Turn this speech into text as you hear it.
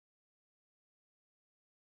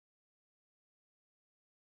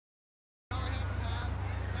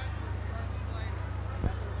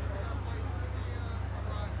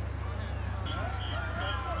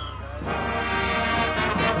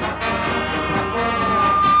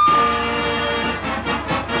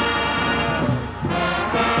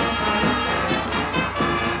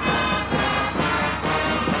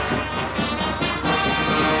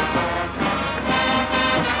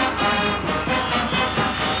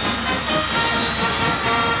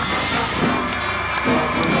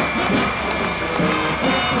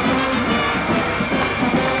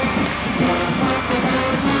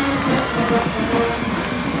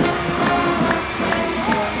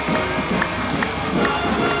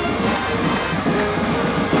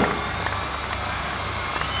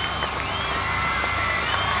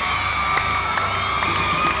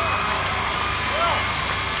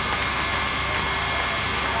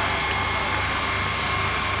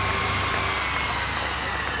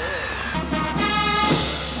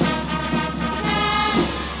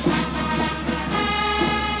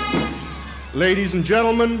Ladies and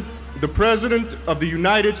gentlemen, the President of the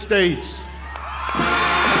United States.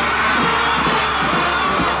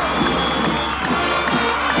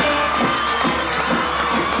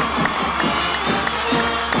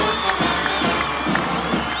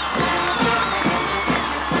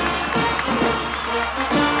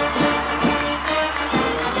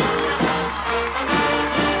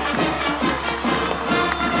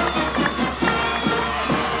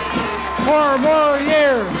 Four more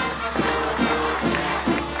years.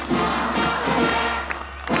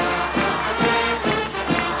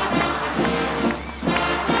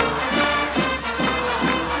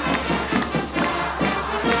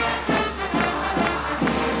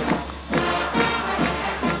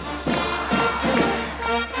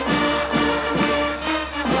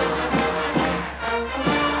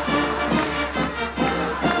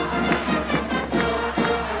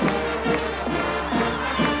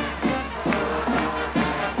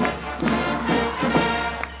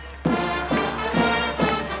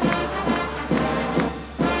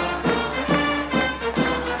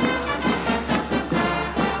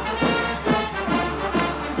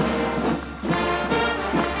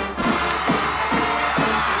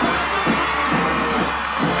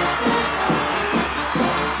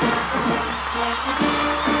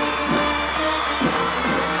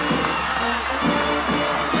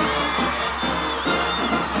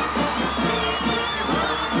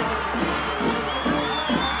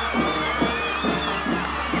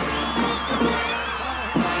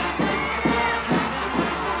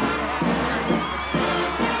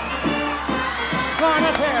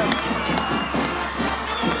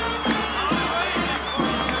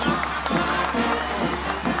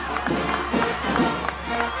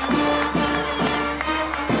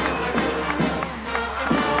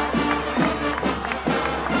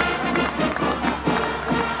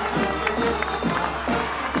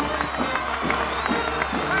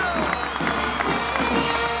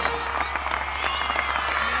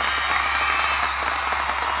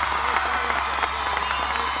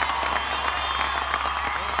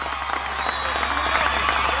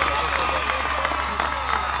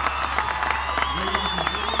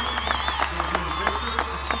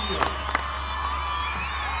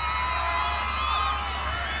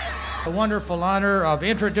 The wonderful honor of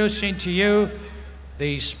introducing to you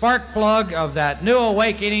the spark plug of that new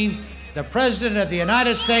awakening, the President of the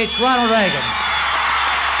United States, Ronald Reagan.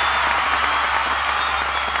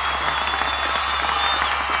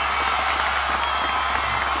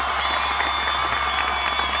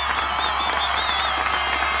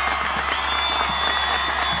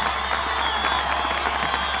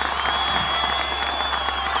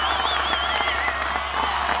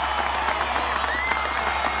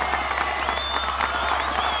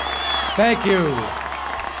 Thank you.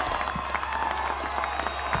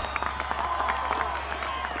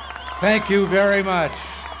 Thank you very much.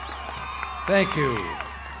 Thank you.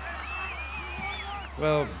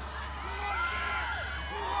 Well,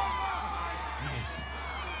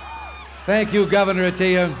 thank you, Governor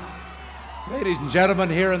Atiyeh. Ladies and gentlemen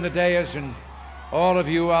here in the dais and all of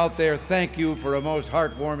you out there, thank you for a most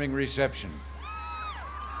heartwarming reception.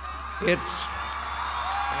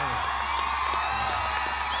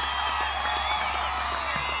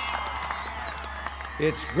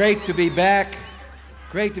 It's great to be back.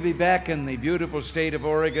 Great to be back in the beautiful state of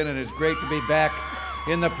Oregon, and it's great to be back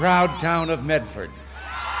in the proud town of Medford.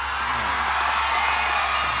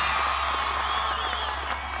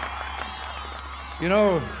 You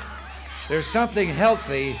know, there's something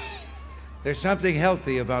healthy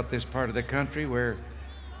about this part of the country where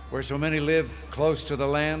so many live close to the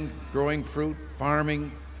land, growing fruit,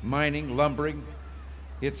 farming, mining, lumbering.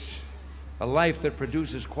 It's a life that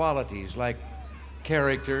produces qualities like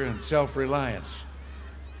character and self-reliance.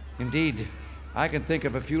 Indeed, I can think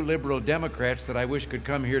of a few liberal Democrats that I wish could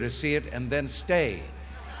come here to see it and then stay.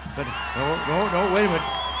 But no, wait a minute.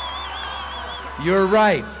 You're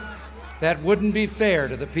right. That wouldn't be fair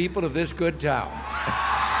to the people of this good town.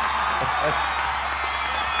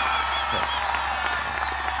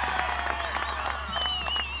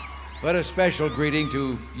 But a special greeting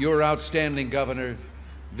to your outstanding governor,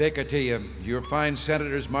 Vic Atiyeh, your fine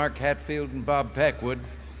senators Mark Hatfield and Bob Packwood,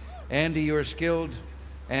 and to your skilled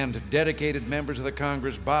and dedicated members of the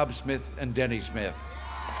Congress, Bob Smith and Denny Smith.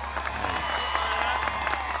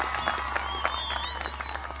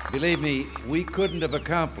 Believe me, we couldn't have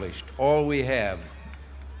accomplished all we have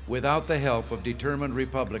without the help of determined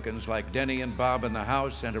Republicans like Denny and Bob in the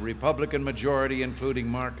House and a Republican majority, including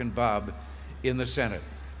Mark and Bob, in the Senate.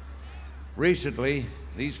 Recently,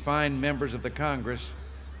 these fine members of the Congress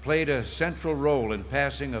played a central role in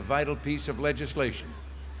passing a vital piece of legislation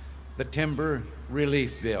the Timber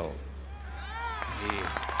Relief Bill.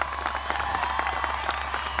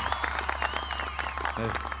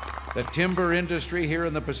 The timber industry here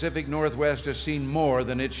in the Pacific Northwest has seen more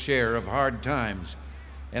than its share of hard times,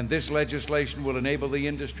 and this legislation will enable the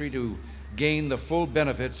industry to gain the full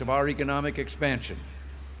benefits of our economic expansion.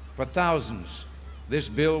 For thousands, this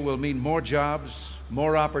bill will mean more jobs,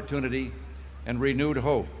 more opportunity, and renewed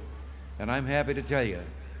hope. And I'm happy to tell you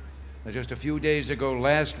that just a few days ago,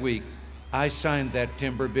 last week, I signed that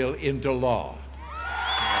timber bill into law.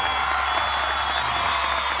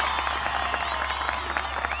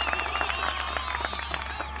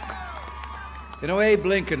 You know, Abe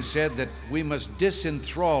Lincoln said that we must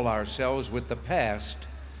disenthrall ourselves with the past,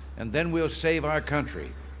 and then we'll save our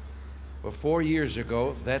country. Well, 4 years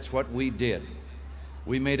ago, that's what we did.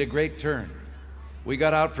 We made a great turn. We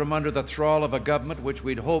got out from under the thrall of a government which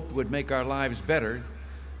we'd hoped would make our lives better,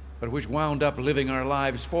 but which wound up living our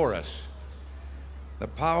lives for us. The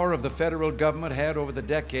power of the federal government had over the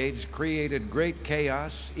decades created great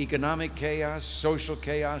chaos, economic chaos, social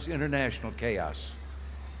chaos, international chaos.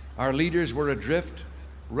 Our leaders were adrift,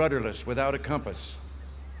 rudderless, without a compass.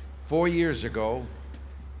 4 years ago,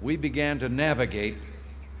 we began to navigate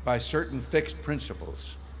by certain fixed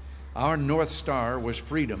principles. Our North Star was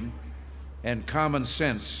freedom, and common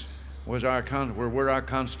sense were our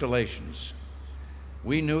constellations.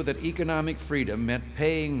 We knew that economic freedom meant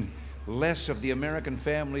paying less of the American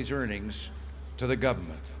family's earnings to the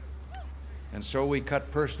government. And so we cut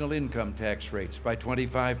personal income tax rates by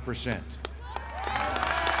 25%.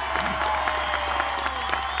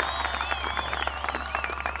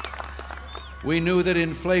 We knew that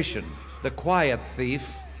inflation, the quiet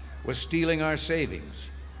thief, was stealing our savings,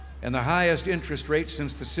 and the highest interest rates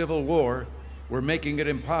since the Civil War were making it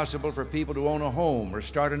impossible for people to own a home or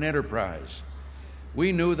start an enterprise.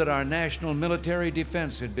 We knew that our national military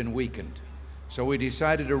defense had been weakened, so we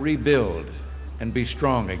decided to rebuild and be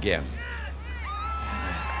strong again.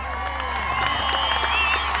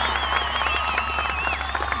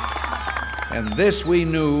 And this we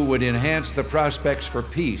knew would enhance the prospects for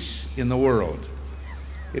peace in the world.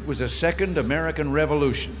 It was a second American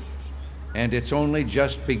Revolution, and it's only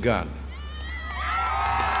just begun.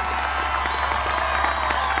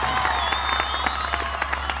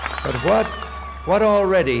 But what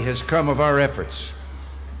already has come of our efforts?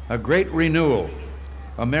 A great renewal.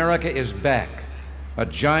 America is back, a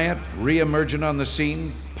giant re-emergent on the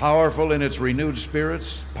scene, powerful in its renewed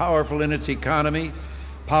spirits, powerful in its economy,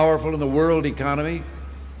 powerful in the world economy,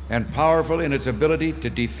 and powerful in its ability to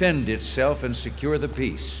defend itself and secure the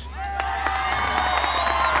peace.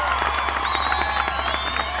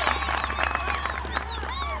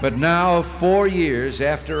 But now, 4 years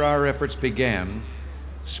after our efforts began,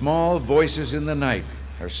 small voices in the night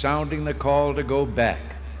are sounding the call to go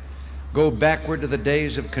back. Go backward to the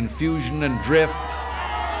days of confusion and drift.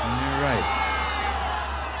 And you're right.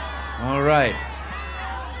 All right.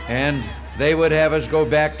 And they would have us go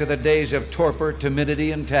back to the days of torpor,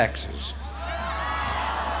 timidity, and taxes.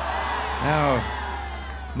 Now,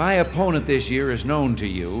 my opponent this year is known to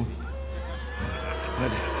you,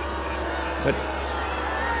 but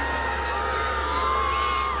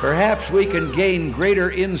perhaps we can gain greater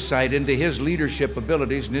insight into his leadership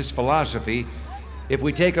abilities and his philosophy if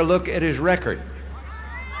we take a look at his record.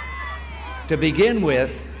 To begin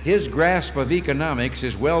with, his grasp of economics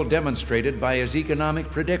is well demonstrated by his economic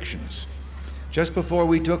predictions. Just before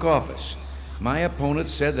we took office, my opponent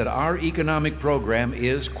said that our economic program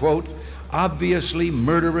is, quote, obviously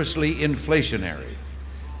murderously inflationary.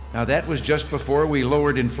 Now that was just before we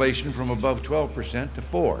lowered inflation from above 12% to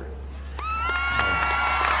 4%.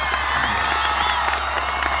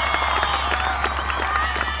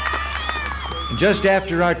 Just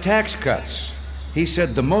after our tax cuts, he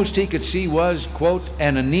said the most he could see was, quote,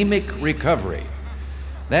 an anemic recovery.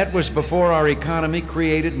 That was before our economy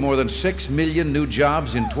created more than 6 million new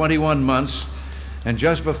jobs in 21 months, and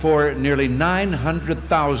just before nearly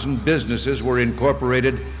 900,000 businesses were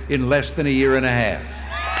incorporated in less than a year and a half.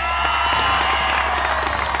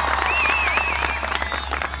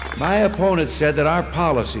 My opponent said that our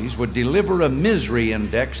policies would deliver a misery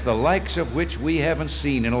index the likes of which we haven't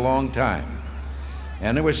seen in a long time.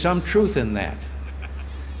 And there was some truth in that.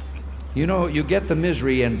 You know, you get the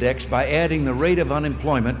misery index by adding the rate of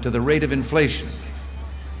unemployment to the rate of inflation.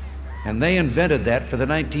 And they invented that for the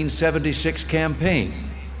 1976 campaign.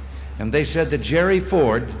 And they said that Jerry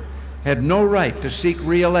Ford had no right to seek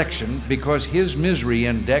re-election because his misery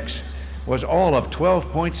index was all of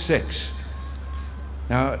 12.6.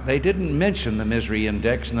 Now, they didn't mention the misery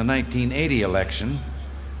index in the 1980 election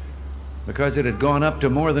because it had gone up to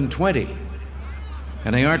more than 20.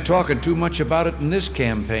 And they aren't talking too much about it in this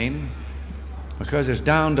campaign because it's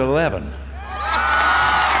down to 11.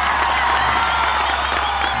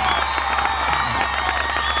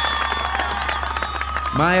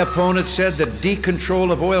 My opponent said that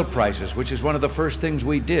decontrol of oil prices, which is one of the first things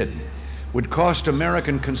we did, would cost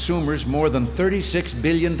American consumers more than $36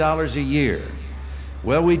 billion a year.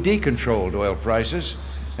 Well, we decontrolled oil prices,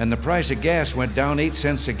 and the price of gas went down 8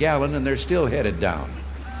 cents a gallon, and they're still headed down.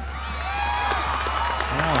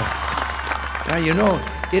 Now, you know,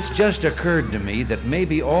 it's just occurred to me that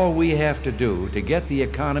maybe all we have to do to get the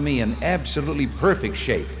economy in absolutely perfect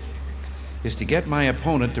shape is to get my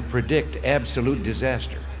opponent to predict absolute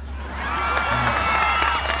disaster.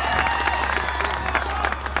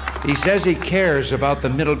 He says he cares about the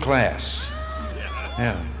middle class.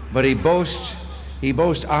 Yeah, but he boasts,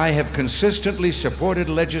 I have consistently supported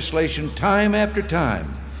legislation time after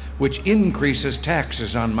time which increases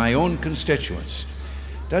taxes on my own constituents.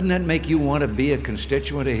 Doesn't that make you want to be a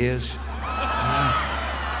constituent of his?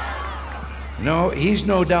 No, he's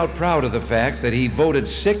no doubt proud of the fact that he voted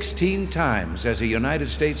 16 times as a United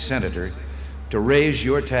States Senator to raise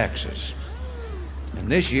your taxes. And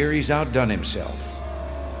this year he's outdone himself.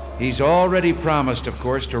 He's already promised, of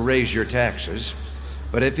course, to raise your taxes,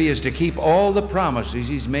 but if he is to keep all the promises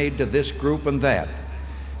he's made to this group and that,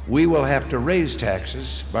 we will have to raise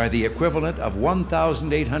taxes by the equivalent of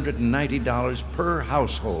 $1,890 per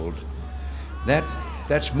household.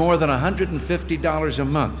 That's more than $150 a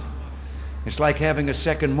month. It's like having a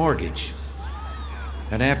second mortgage.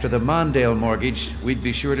 And after the Mondale mortgage, we'd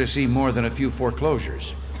be sure to see more than a few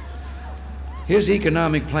foreclosures. His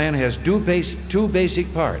economic plan has two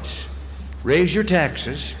basic parts. Raise your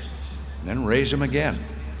taxes, then raise them again.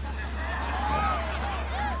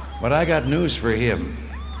 But I got news for him.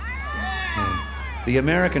 The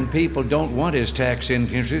American people don't want his tax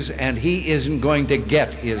increases, and he isn't going to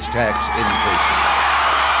get his tax increases.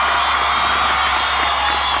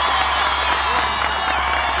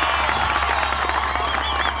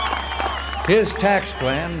 His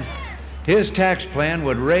tax plan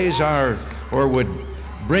would would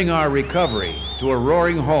bring our recovery to a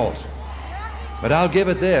roaring halt. But I'll give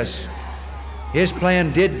it this. His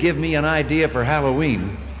plan did give me an idea for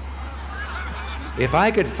Halloween. If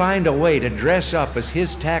I could find a way to dress up as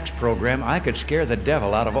his tax program, I could scare the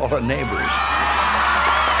devil out of all the neighbors.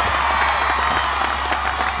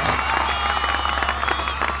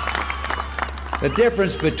 The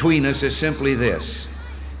difference between us is simply this.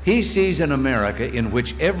 He sees an America in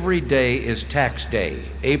which every day is tax day,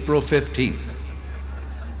 April 15th.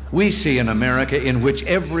 We see an America in which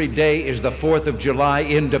every day is the 4th of July,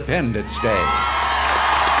 Independence Day.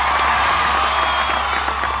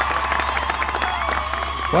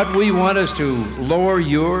 What we want is to lower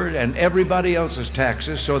your and everybody else's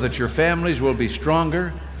taxes so that your families will be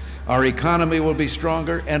stronger, our economy will be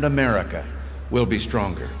stronger, and America will be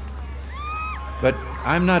stronger. But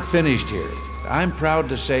I'm not finished here. I'm proud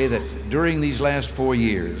to say that during these last 4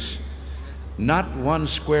 years, not 1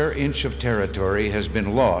 square inch of territory has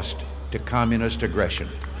been lost to communist aggression.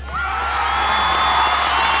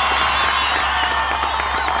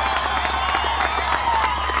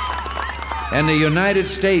 And the United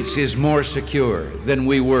States is more secure than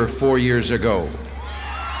we were 4 years ago.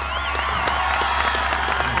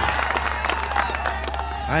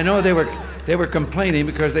 I know they were complaining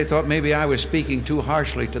because they thought maybe I was speaking too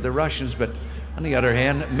harshly to the Russians, but on the other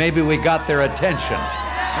hand, maybe we got their attention.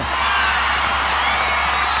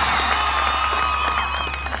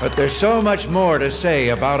 But there's so much more to say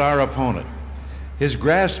about our opponent. His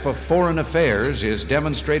grasp of foreign affairs is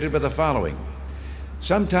demonstrated by the following.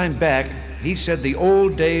 Some time back, he said the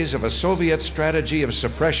old days of a Soviet strategy of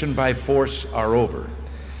suppression by force are over.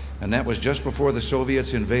 And that was just before the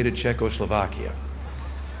Soviets invaded Czechoslovakia.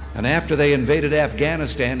 And after they invaded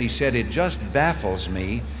Afghanistan, he said, it just baffles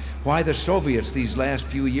me why the Soviets these last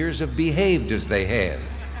few years have behaved as they have.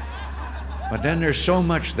 But then there's so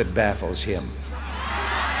much that baffles him.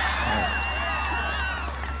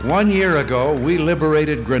 1 year ago, we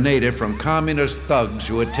liberated Grenada from communist thugs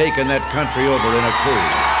who had taken that country over in a coup.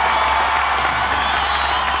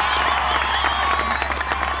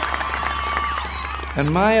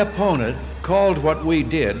 And my opponent called what we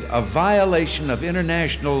did a violation of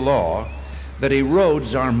international law that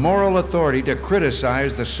erodes our moral authority to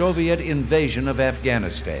criticize the Soviet invasion of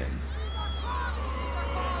Afghanistan.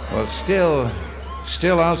 Well, still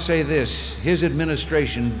I'll say this, his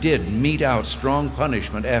administration did mete out strong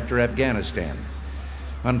punishment after Afghanistan.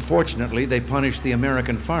 Unfortunately, they punished the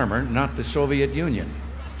American farmer, not the Soviet Union.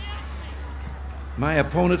 My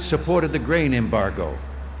opponent supported the grain embargo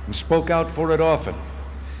and spoke out for it often.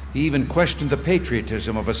 He even questioned the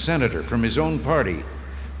patriotism of a senator from his own party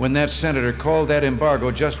when that senator called that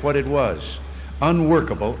embargo just what it was,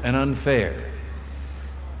 unworkable and unfair.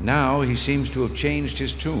 Now he seems to have changed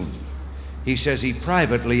his tune. He says he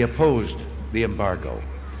privately opposed the embargo,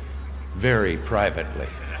 very privately.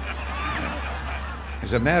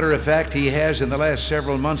 As a matter of fact, he has in the last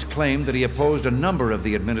several months claimed that he opposed a number of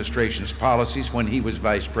the administration's policies when he was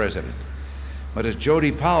vice president. But as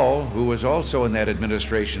Jody Powell, who was also in that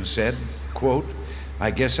administration, said, quote, "I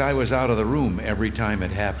guess I was out of the room every time it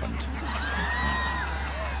happened."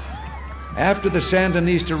 After the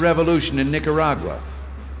Sandinista revolution in Nicaragua,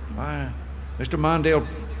 Mr. Mondale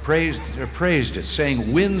praised it,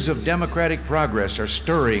 saying, "Winds of democratic progress are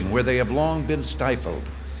stirring where they have long been stifled."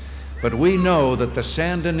 But we know that the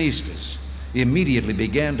Sandinistas immediately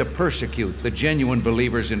began to persecute the genuine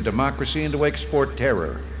believers in democracy and to export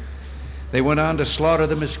terror. They went on to slaughter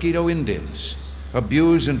the Mosquito Indians,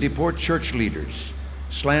 abuse and deport church leaders,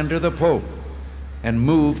 slander the Pope, and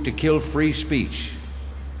move to kill free speech.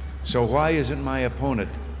 So why isn't my opponent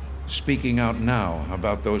speaking out now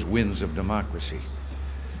about those winds of democracy?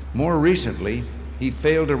 More recently, he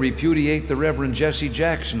failed to repudiate the Reverend Jesse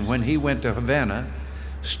Jackson when he went to Havana,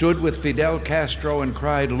 stood with Fidel Castro and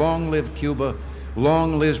cried, "Long live Cuba,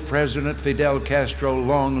 long live President Fidel Castro,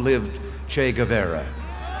 long live Che Guevara."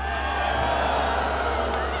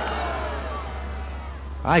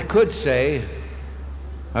 I could say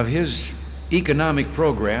of his economic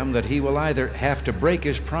program that he will either have to break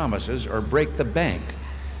his promises or break the bank,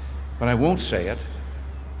 but I won't say it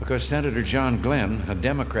because Senator John Glenn, a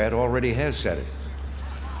Democrat, already has said it.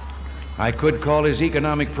 I could call his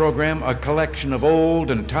economic program a collection of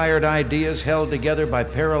old and tired ideas held together by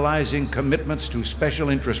paralyzing commitments to special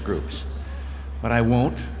interest groups. But I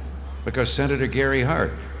won't, because Senator Gary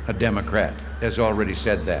Hart, a Democrat, has already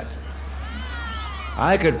said that.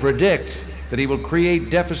 I could predict that he will create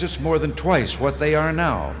deficits more than twice what they are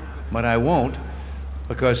now, but I won't,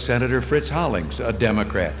 because Senator Fritz Hollings, a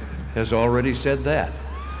Democrat, has already said that.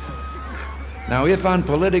 Now, if on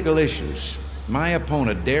political issues my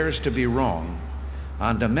opponent dares to be wrong,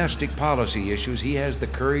 on domestic policy issues he has the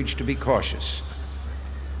courage to be cautious.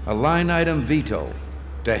 A line item veto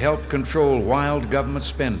to help control wild government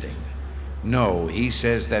spending. No, he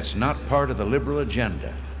says that's not part of the liberal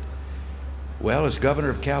agenda. Well, as governor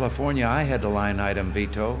of California, I had a line item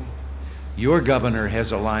veto. Your governor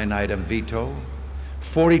has a line item veto.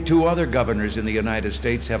 42 other governors in the United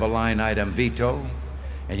States have a line item veto.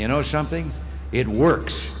 And you know something? It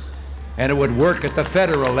works. And it would work at the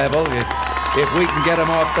federal level if we can get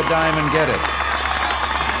them off the dime and get it.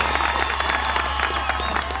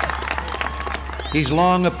 He's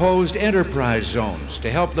long opposed enterprise zones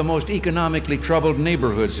to help the most economically troubled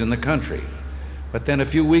neighborhoods in the country. But then a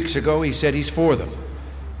few weeks ago he said he's for them.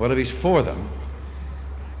 Well, if he's for them,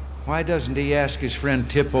 why doesn't he ask his friend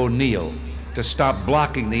Tip O'Neill to stop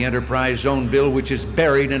blocking the enterprise zone bill, which is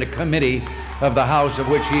buried in a committee of the House of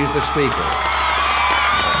which he is the Speaker?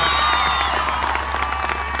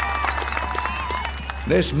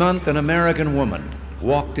 This month, an American woman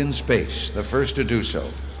walked in space, the first to do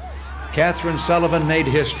so. Catherine Sullivan made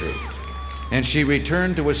history, and she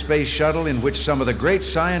returned to a space shuttle in which some of the great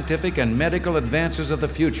scientific and medical advances of the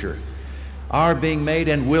future are being made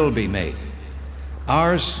and will be made.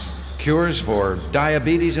 Ours, cures for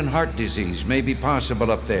diabetes and heart disease may be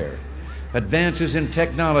possible up there. Advances in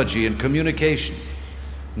technology and communication.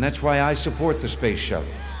 And that's why I support the space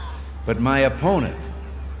shuttle. But my opponent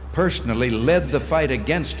personally led the fight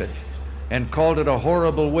against it and called it a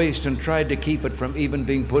horrible waste and tried to keep it from even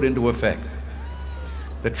being put into effect.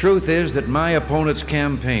 The truth is that my opponent's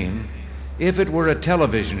campaign, if it were a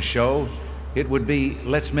television show, it would be,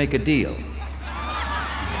 let's make a deal.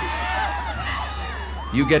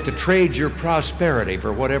 You get to trade your prosperity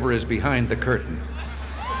for whatever is behind the curtain.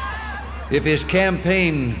 If his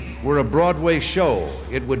campaign were a Broadway show,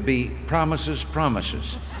 it would be promises,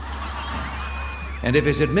 promises. And if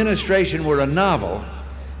his administration were a novel,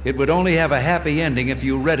 it would only have a happy ending if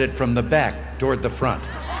you read it from the back toward the front.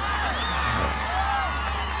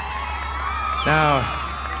 Now,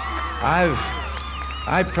 I've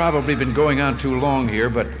probably been going on too long here,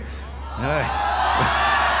 but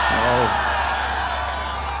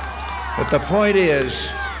but the point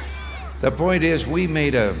is we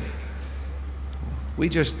made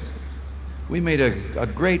a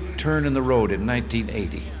great turn in the road in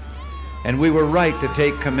 1980. And we were right to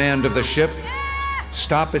take command of the ship,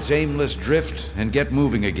 stop its aimless drift, and get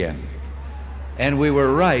moving again. And we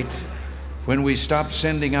were right when we stopped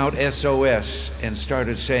sending out SOS and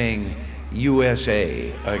started saying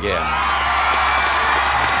USA again.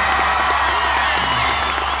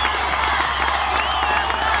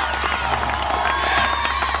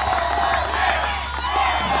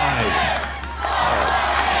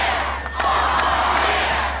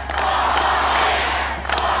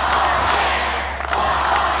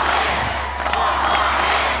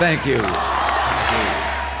 Thank you. Thank you.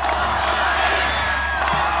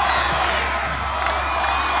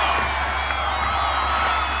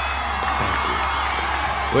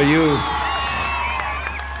 Well,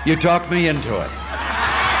 you talked me into it.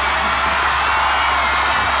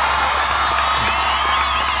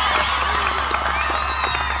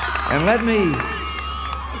 And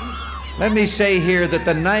let me say here that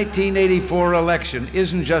the 1984 election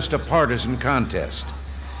isn't just a partisan contest.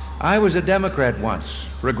 I was a Democrat once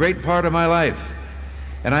for a great part of my life,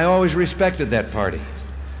 and I always respected that party.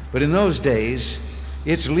 But in those days,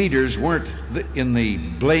 its leaders weren't in the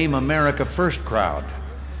blame America first crowd.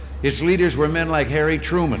 Its leaders were men like Harry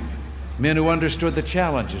Truman, men who understood the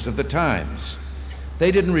challenges of the times.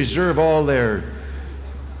 They didn't reserve all their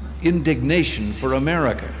indignation for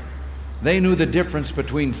America. They knew the difference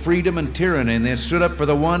between freedom and tyranny, and they stood up for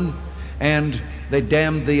the one and they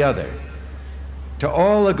damned the other. To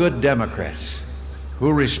all the good Democrats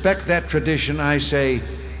who respect that tradition, I say,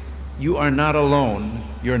 you are not alone.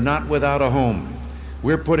 You're not without a home.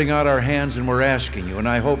 We're putting out our hands and we're asking you, and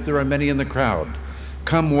I hope there are many in the crowd,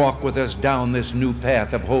 come walk with us down this new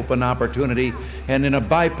path of hope and opportunity, and in a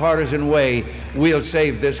bipartisan way, we'll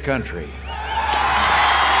save this country.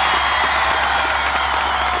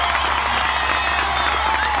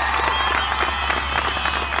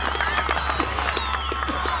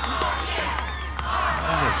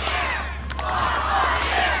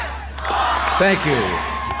 Thank you.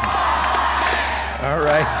 All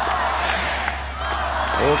right.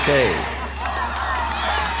 Okay.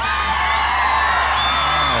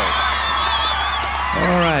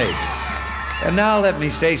 All right. And now let me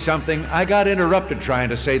say something. I got interrupted trying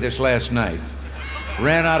to say this last night.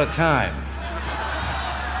 Ran out of time.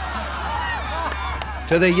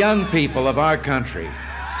 To the young people of our country. Look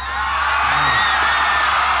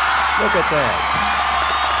at that.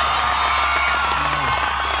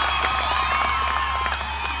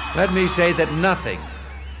 Let me say that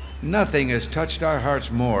nothing has touched our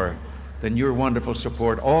hearts more than your wonderful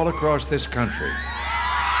support all across this country.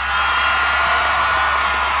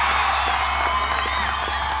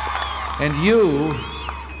 And you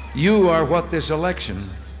are what this election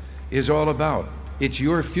is all about. It's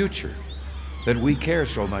your future that we care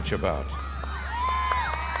so much about.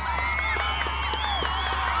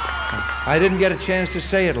 I didn't get a chance to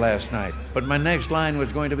say it last night, but my next line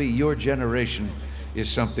was going to be, your generation is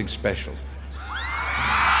something special.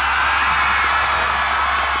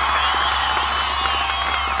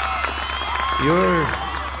 You're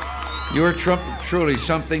truly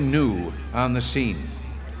something new on the scene.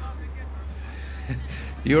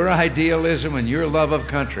 Your idealism and your love of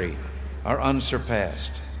country are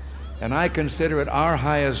unsurpassed. And I consider it our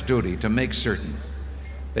highest duty to make certain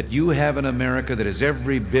that you have an America that is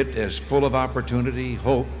every bit as full of opportunity,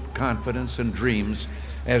 hope, confidence, and dreams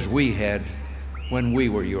as we had when we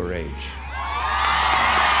were your age.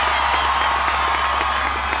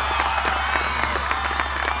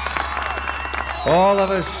 All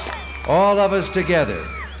of us together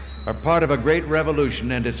are part of a great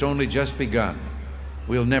revolution, and it's only just begun.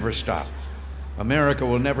 We'll never stop. America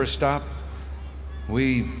will never stop.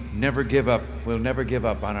 We never give up. We'll never give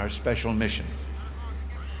up on our special mission.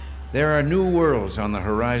 There are new worlds on the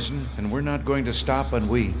horizon, and we're not going to stop until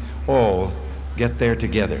we all get there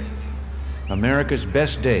together. America's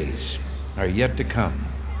best days are yet to come.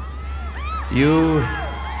 You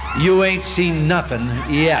ain't seen nothing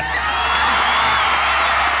yet.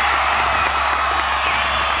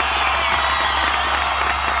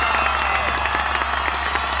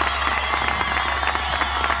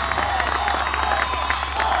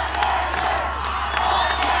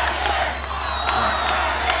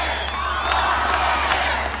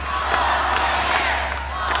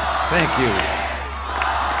 Thank you.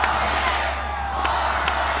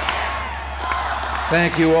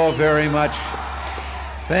 Thank you all very much.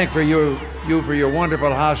 Thank you for your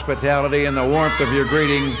wonderful hospitality and the warmth of your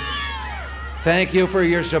greeting. Thank you for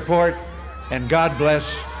your support, and God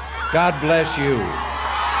bless you.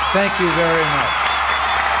 Thank you very much.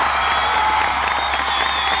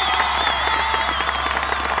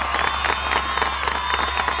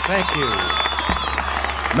 Thank you.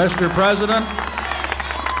 Mr.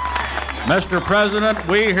 President,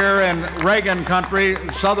 we here in Reagan country,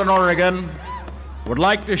 Southern Oregon, would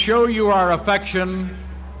like to show you our affection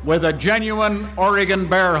with a genuine Oregon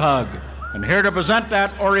bear hug. And here to present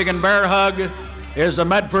that Oregon bear hug is the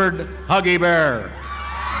Medford Huggy Bear.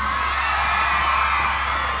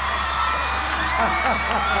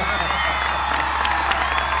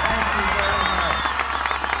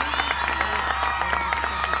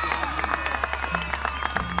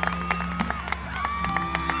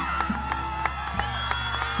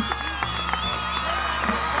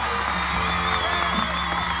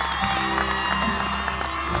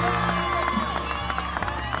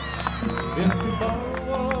 If tomorrow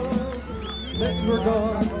was, things were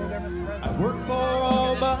gone. I worked for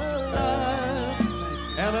all my life,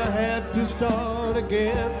 and I had to start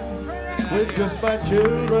again with just my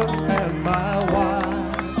children and my wife.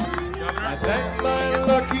 I thank my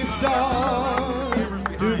lucky stars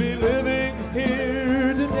to be living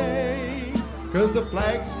here today, 'cause the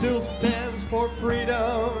flag still stands for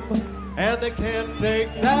freedom, and they can't take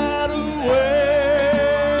that away.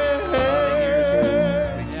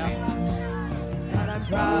 But I'm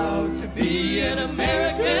proud to be an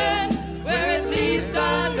American, where at least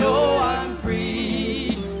I know I'm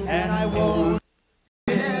free, and I won't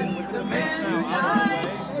forget the men who died,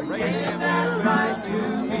 gave that right to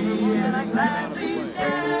me, and I gladly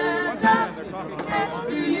stand up next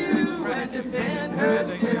to you when defenders